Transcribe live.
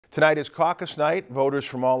Tonight is caucus night. Voters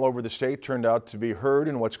from all over the state turned out to be heard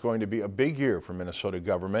in what's going to be a big year for Minnesota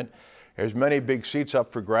government. There's many big seats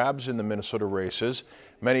up for grabs in the Minnesota races.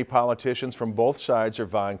 Many politicians from both sides are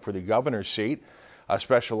vying for the governor's seat. A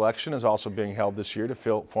special election is also being held this year to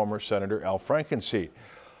fill former Senator Al Franken's seat.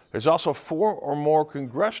 There's also 4 or more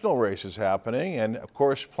congressional races happening and, of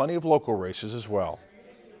course, plenty of local races as well.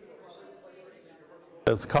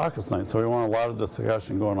 It's caucus night, so we want a lot of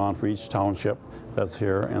discussion going on for each township that's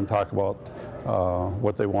here and talk about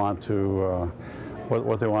what they want to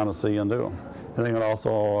see and do. I think it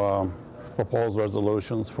also propose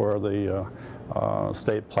resolutions for the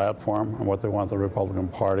state platform and what they want the Republican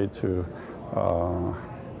Party to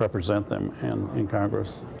represent them in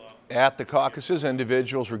Congress. At the caucuses,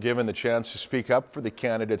 individuals were given the chance to speak up for the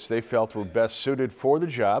candidates they felt were best suited for the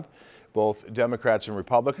job. Both Democrats and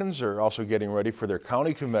Republicans are also getting ready for their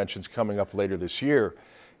county conventions coming up later this year.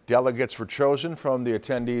 Delegates were chosen from the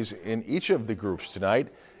attendees in each of the groups tonight,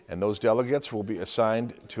 and those delegates will be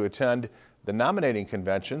assigned to attend the nominating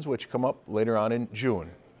conventions, which come up later on in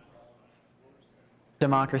June.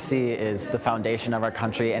 Democracy is the foundation of our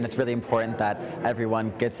country, and it's really important that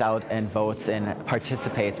everyone gets out and votes and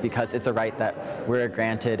participates because it's a right that we're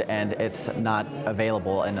granted and it's not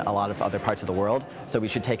available in a lot of other parts of the world. So we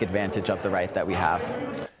should take advantage of the right that we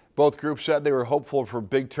have. Both groups said they were hopeful for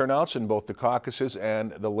big turnouts in both the caucuses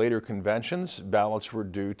and the later conventions. Ballots were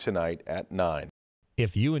due tonight at 9.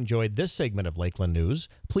 If you enjoyed this segment of Lakeland News,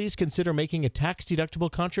 please consider making a tax-deductible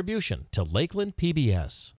contribution to Lakeland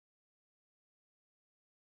PBS.